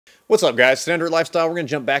What's up, guys? Today on Dirt Lifestyle, we're going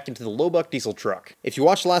to jump back into the low buck diesel truck. If you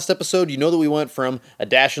watched the last episode, you know that we went from a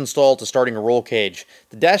dash install to starting a roll cage.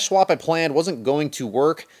 The dash swap I planned wasn't going to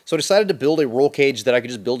work, so I decided to build a roll cage that I could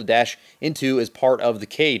just build a dash into as part of the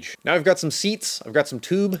cage. Now I've got some seats, I've got some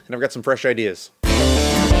tube, and I've got some fresh ideas.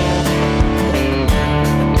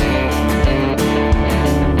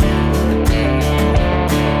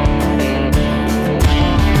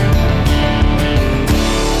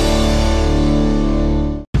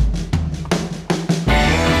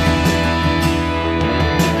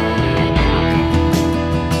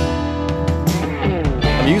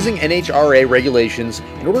 Using NHRA regulations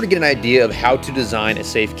in order to get an idea of how to design a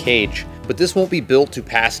safe cage, but this won't be built to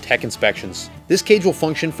pass tech inspections. This cage will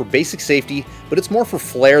function for basic safety, but it's more for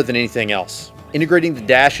flair than anything else. Integrating the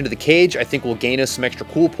dash into the cage I think will gain us some extra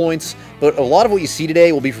cool points, but a lot of what you see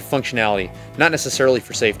today will be for functionality, not necessarily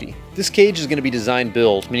for safety. This cage is going to be design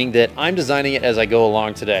build, meaning that I'm designing it as I go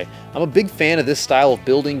along today. I'm a big fan of this style of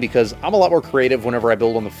building because I'm a lot more creative whenever I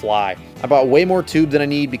build on the fly. I bought way more tube than I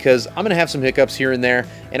need because I'm going to have some hiccups here and there,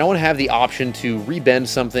 and I want to have the option to rebend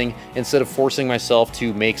something instead of forcing myself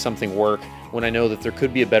to make something work when I know that there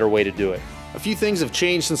could be a better way to do it. A few things have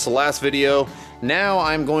changed since the last video. Now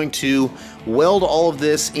I'm going to weld all of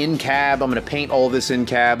this in cab. I'm going to paint all of this in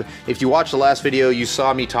cab. If you watched the last video, you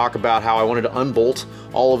saw me talk about how I wanted to unbolt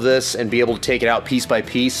all of this and be able to take it out piece by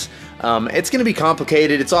piece. It's going to be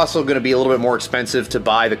complicated. It's also going to be a little bit more expensive to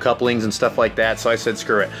buy the couplings and stuff like that, so I said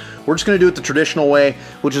screw it. We're just going to do it the traditional way,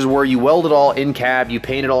 which is where you weld it all in cab, you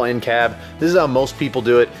paint it all in cab. This is how most people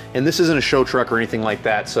do it, and this isn't a show truck or anything like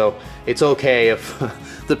that, so it's okay if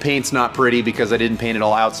the paint's not pretty because I didn't paint it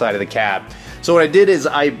all outside of the cab. So what I did is,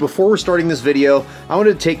 before we're starting this video, I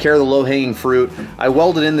wanted to take care of the low-hanging fruit. I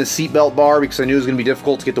welded in this seatbelt bar because I knew it was going to be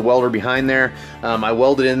difficult to get the welder behind there. I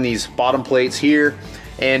welded in these bottom plates here,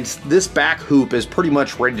 and this back hoop is pretty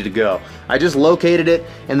much ready to go. I just located it,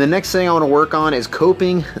 and the next thing I want to work on is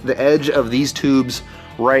coping the edge of these tubes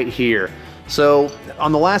right here. So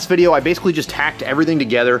on the last video, I basically just tacked everything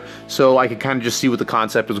together so I could kind of just see what the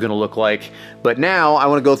concept was going to look like. But now I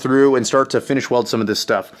want to go through and start to finish weld some of this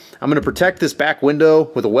stuff. I'm going to protect this back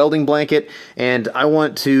window with a welding blanket, and I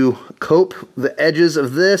want to cope the edges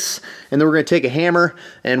of this, and then we're going to take a hammer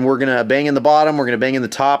and we're going to bang in the bottom, we're going to bang in the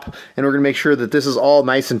top, and we're going to make sure that this is all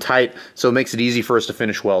nice and tight so it makes it easy for us to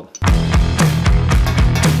finish weld.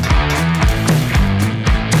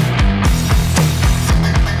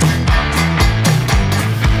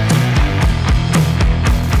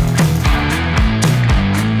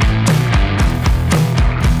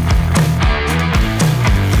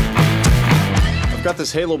 Got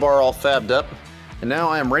this halo bar all fabbed up, and now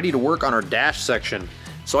I am ready to work on our dash section.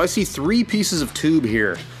 So I see 3 pieces of tube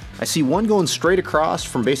here. I see one going straight across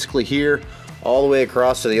from basically here all the way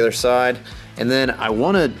across to the other side, and then I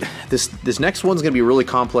want to, this next one's going to be a really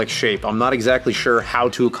complex shape. I'm not exactly sure how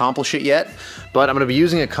to accomplish it yet, but I'm going to be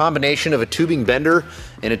using a combination of a tubing bender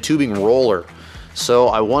and a tubing roller. So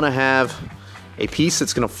I want to have a piece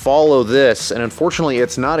that's going to follow this, and unfortunately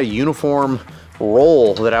it's not a uniform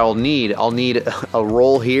roll that I'll need. I'll need a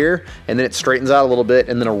roll here, and then it straightens out a little bit,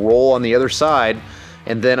 and then a roll on the other side,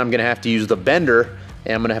 and then I'm gonna have to use the bender,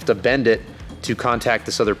 and I'm gonna have to bend it to contact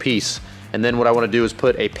this other piece. And then what I want to do is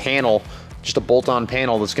put a panel, just a bolt-on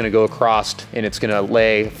panel that's gonna go across, and it's gonna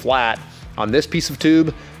lay flat on this piece of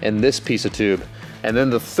tube and this piece of tube. And then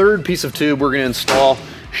the third piece of tube we're gonna install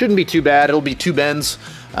shouldn't be too bad. It'll be 2 bends,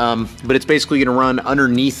 but it's basically gonna run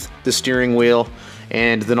underneath the steering wheel,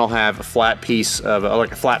 and then I'll have a flat piece of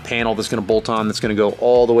like a flat panel that's going to bolt on, that's going to go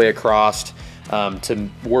all the way across to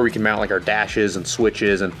where we can mount like our dashes and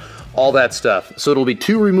switches and all that stuff. So it'll be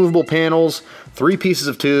 2 removable panels, 3 pieces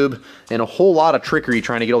of tube, and a whole lot of trickery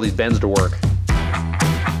trying to get all these bends to work.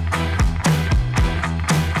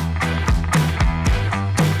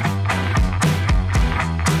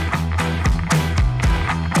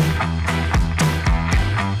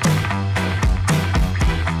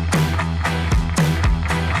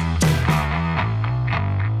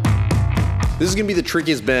 This is gonna be the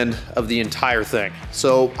trickiest bend of the entire thing.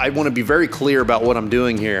 So I wanna be very clear about what I'm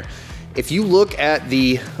doing here. If you look at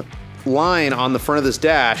the line on the front of this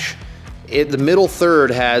dash, the middle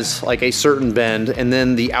third has like a certain bend, and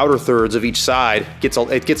then the outer thirds of each side gets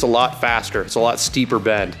a lot faster. It's a lot steeper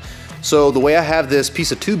bend. So the way I have this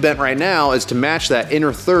piece of tube bent right now is to match that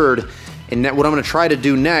inner third, and what I'm gonna try to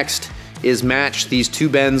do next is match these 2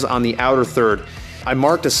 bends on the outer third. I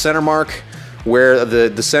marked a center mark where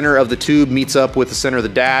the center of the tube meets up with the center of the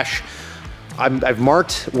dash. I've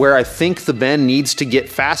marked where I think the bend needs to get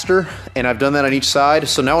faster, and I've done that on each side.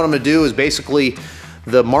 So now what I'm gonna do is basically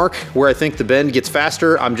the mark where I think the bend gets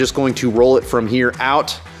faster, I'm just going to roll it from here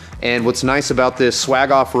out And what's nice about this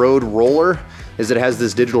Swag Off-Road roller is it has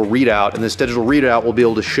this digital readout, and this digital readout will be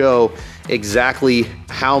able to show exactly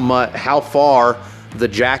how far the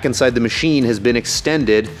jack inside the machine has been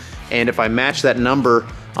extended, and if I match that number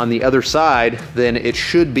on the other side, then it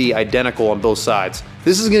should be identical on both sides.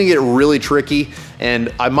 This is gonna get really tricky,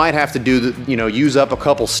 and I might have to use up a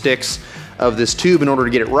couple sticks of this tube in order to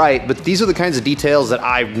get it right, but these are the kinds of details that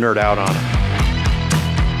I nerd out on.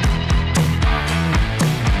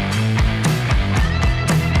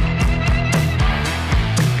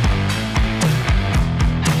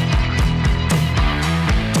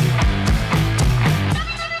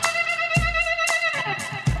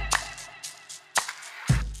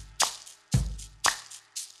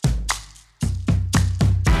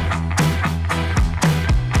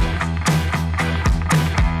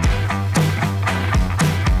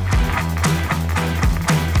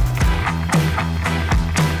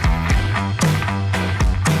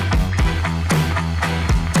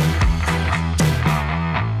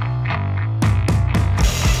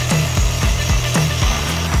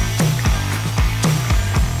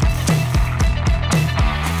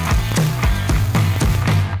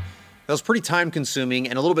 That was pretty time consuming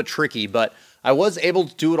and a little bit tricky, but I was able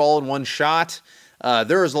to do it all in one shot.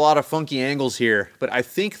 There is a lot of funky angles here, but I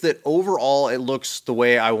think that overall it looks the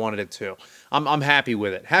way I wanted it to. I'm happy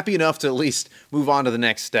with it. Happy enough to at least move on to the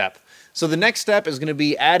next step. So the next step is going to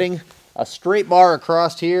be adding a straight bar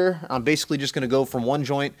across here. I'm basically just going to go from one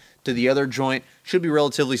joint to the other joint. Should be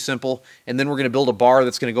relatively simple. And then we're going to build a bar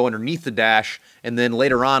that's going to go underneath the dash. And then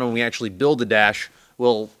later on, when we actually build the dash,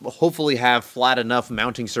 we'll hopefully have flat enough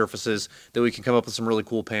mounting surfaces that we can come up with some really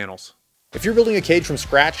cool panels. If you're building a cage from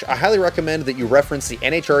scratch, I highly recommend that you reference the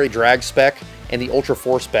NHRA drag spec and the Ultra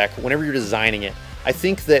 4 spec whenever you're designing it. I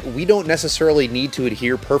think that we don't necessarily need to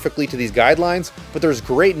adhere perfectly to these guidelines, but there's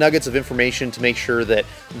great nuggets of information to make sure that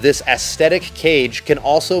this aesthetic cage can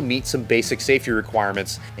also meet some basic safety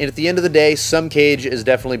requirements. And at the end of the day, some cage is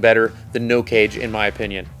definitely better than no cage, in my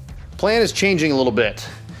opinion. Plan is changing a little bit.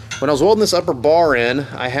 When I was welding this upper bar in,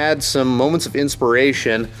 I had some moments of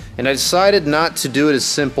inspiration, and I decided not to do it as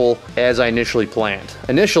simple as I initially planned.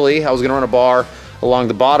 Initially, I was gonna run a bar along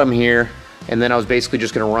the bottom here, and then I was basically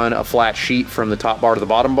just gonna run a flat sheet from the top bar to the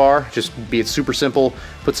bottom bar, just be it super simple,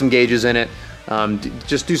 put some gauges in it,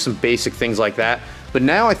 just do some basic things like that. But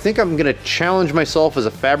now I think I'm gonna challenge myself as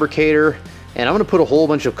a fabricator, and I'm gonna put a whole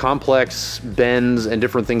bunch of complex bends and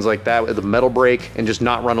different things like that with a metal brake and just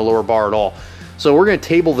not run a lower bar at all. So we're gonna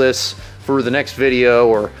table this for the next video,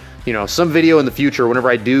 or some video in the future whenever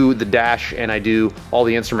I do the dash and I do all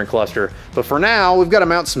the instrument cluster. But for now, we've got to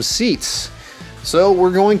mount some seats. So we're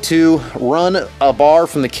going to run a bar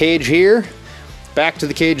from the cage here, back to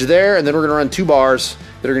the cage there, and then we're gonna run 2 bars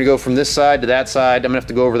that are gonna go from this side to that side. I'm gonna have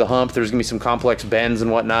to go over the hump. There's gonna be some complex bends and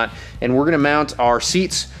whatnot. And we're gonna mount our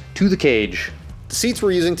seats to the cage. The seats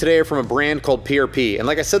we're using today are from a brand called PRP, and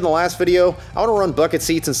like I said in the last video, I want to run bucket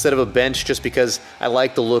seats instead of a bench just because I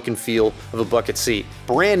like the look and feel of a bucket seat.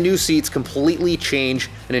 Brand new seats completely change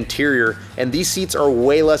an interior, and these seats are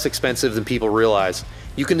way less expensive than people realize.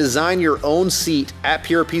 You can design your own seat at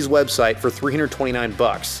PRP's website for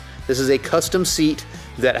 $329. This is a custom seat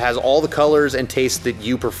that has all the colors and tastes that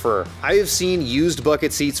you prefer. I have seen used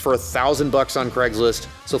bucket seats for $1,000 on Craigslist,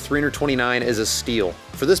 so $329 is a steal.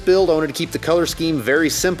 For this build, I wanted to keep the color scheme very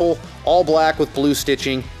simple, all black with blue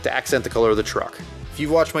stitching to accent the color of the truck. If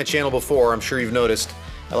you've watched my channel before, I'm sure you've noticed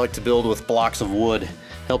I like to build with blocks of wood.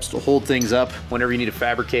 Helps to hold things up whenever you need to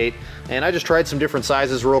fabricate. And I just tried some different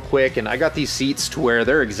sizes real quick, and I got these seats to where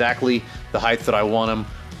they're exactly the height that I want them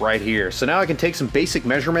right here. So now I can take some basic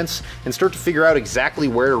measurements and start to figure out exactly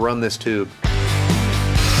where to run this tube.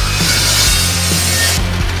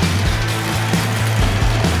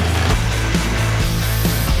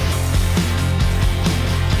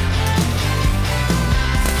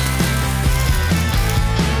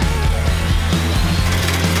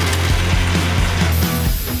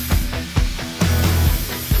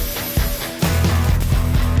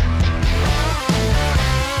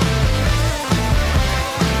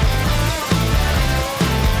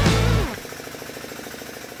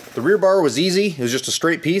 The rear bar was easy. It was just a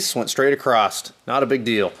straight piece, went straight across. Not a big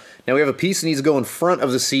deal. Now we have a piece that needs to go in front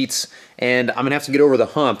of the seats, and I'm gonna have to get over the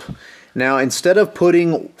hump. Now, instead of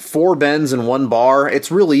putting 4 bends in 1 bar,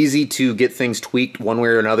 it's real easy to get things tweaked one way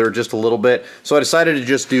or another just a little bit. So I decided to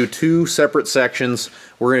just do 2 separate sections.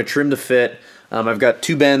 We're gonna trim to fit. I've got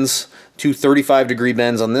 2 bends, 2 35-degree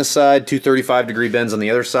bends on this side, 2 35-degree bends on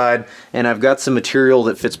the other side, and I've got some material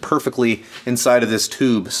that fits perfectly inside of this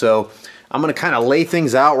tube. So I'm gonna kind of lay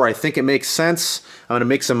things out where I think it makes sense. I'm gonna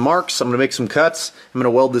make some marks, I'm gonna make some cuts, I'm gonna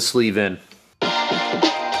weld this sleeve in.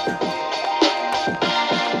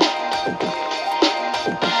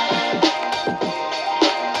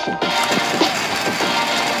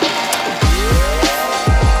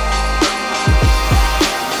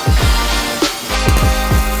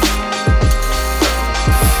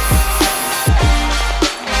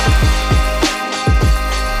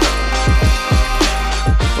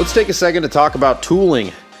 let's take a second to talk about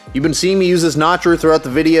tooling. You've been seeing me use this notcher throughout the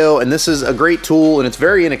video, and this is a great tool, and it's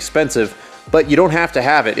very inexpensive, but you don't have to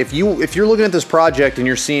have it. If you're looking at this project and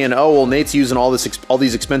you're seeing, oh, well, Nate's using all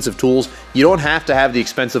these expensive tools, you don't have to have the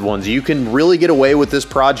expensive ones. You can really get away with this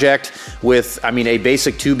project with, I mean, a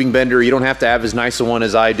basic tubing bender. You don't have to have as nice a one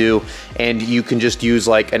as I do, and you can just use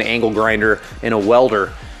like an angle grinder and a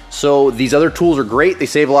welder. So these other tools are great. They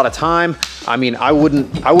save a lot of time. I mean, I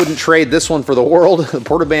wouldn't trade this one for the world. The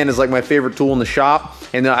Portaband is like my favorite tool in the shop,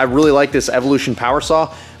 and I really like this Evolution power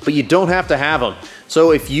saw, but you don't have to have them.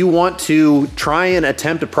 So if you want to try and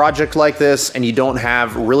attempt a project like this and you don't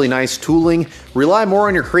have really nice tooling, rely more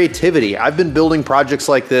on your creativity. I've been building projects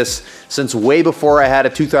like this since way before I had a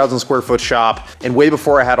 2,000 square foot shop and way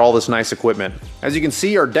before I had all this nice equipment. As you can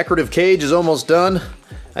see, our decorative cage is almost done.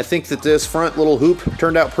 I think that this front little hoop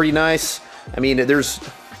turned out pretty nice. I mean, I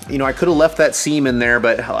could have left that seam in there,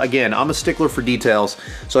 but again, I'm a stickler for details.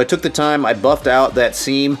 So I took the time, I buffed out that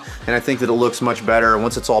seam, and I think that it looks much better. And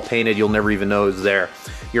once it's all painted, you'll never even know it's there.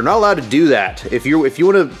 You're not allowed to do that. If you want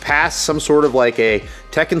to pass some sort of like a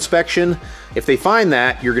tech inspection, if they find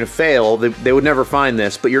that, you're gonna fail. They would never find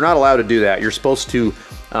this, but you're not allowed to do that. You're supposed to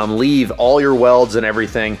leave all your welds and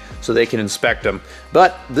everything so they can inspect them.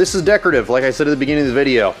 But this is decorative, like I said at the beginning of the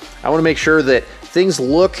video. I want to make sure that things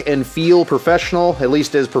look and feel professional, at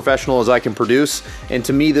least as professional as I can produce. And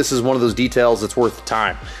to me, this is one of those details that's worth the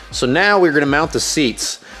time. So now we're going to mount the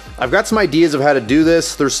seats. I've got some ideas of how to do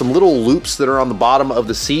this. There's some little loops that are on the bottom of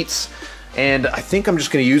the seats, and I think I'm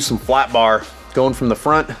just going to use some flat bar going from the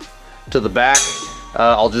front to the back.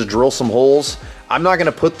 I'll just drill some holes. I'm not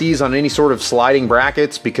gonna put these on any sort of sliding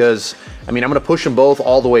brackets because, I mean, I'm gonna push them both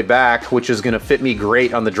all the way back, which is gonna fit me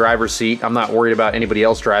great on the driver's seat. I'm not worried about anybody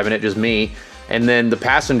else driving it, just me. And then the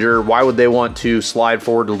passenger, why would they want to slide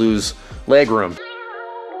forward to lose leg room?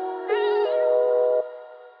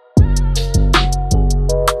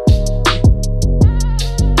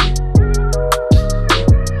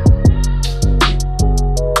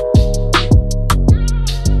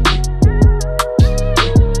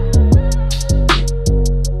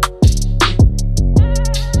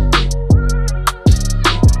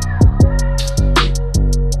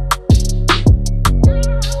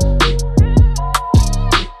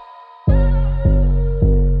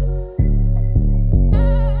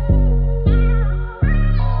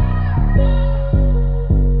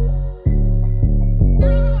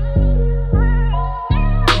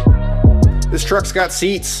 This truck's got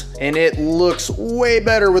seats, and it looks way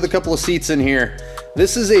better with a couple of seats in here.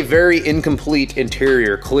 This is a very incomplete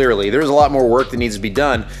interior, clearly. There's a lot more work that needs to be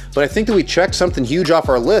done, but I think that we checked something huge off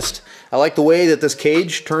our list. I like the way that this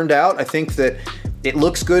cage turned out. I think that it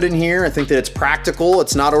looks good in here. I think that it's practical,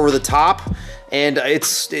 it's not over the top, and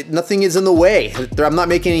nothing is in the way. I'm not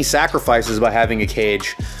making any sacrifices by having a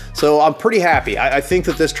cage. So I'm pretty happy. I think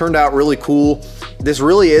that this turned out really cool. This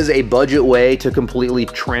really is a budget way to completely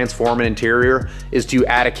transform an interior, is to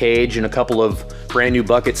add a cage and a couple of brand new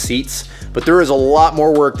bucket seats. But there is a lot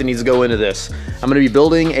more work that needs to go into this. I'm gonna be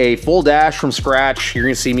building a full dash from scratch. You're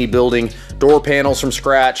gonna see me building door panels from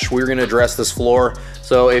scratch. We're gonna address this floor.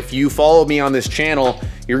 So if you follow me on this channel,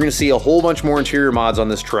 you're gonna see a whole bunch more interior mods on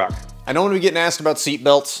this truck. I know I'm gonna be getting asked about seat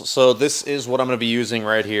belts, so this is what I'm gonna be using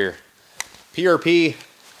right here. PRP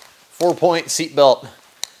 4-point seat belt.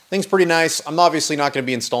 Thing's pretty nice. I'm obviously not going to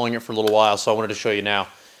be installing it for a little while, so I wanted to show you now.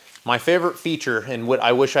 My favorite feature, and what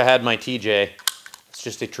I wish I had my TJ, it's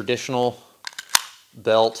just a traditional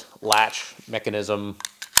belt, latch, mechanism,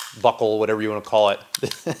 buckle, whatever you want to call it.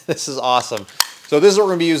 This is awesome. So this is what we're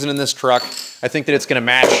going to be using in this truck. I think that it's going to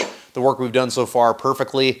match the work we've done so far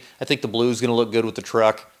perfectly. I think the blue is going to look good with the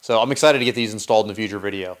truck. So I'm excited to get these installed in a future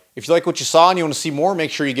video. If you like what you saw and you want to see more, make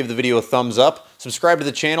sure you give the video a thumbs up. Subscribe to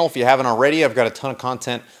the channel if you haven't already. I've got a ton of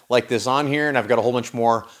content like this on here, and I've got a whole bunch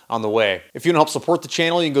more on the way. If you want to help support the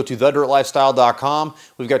channel, you can go to thedirtlifestyle.com.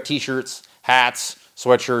 We've got t-shirts, hats,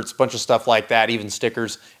 sweatshirts, a bunch of stuff like that, even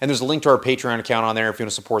stickers. And there's a link to our Patreon account on there if you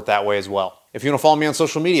want to support that way as well. If you want to follow me on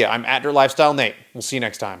social media, I'm @DirtLifestyleNate. We'll see you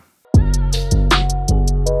next time.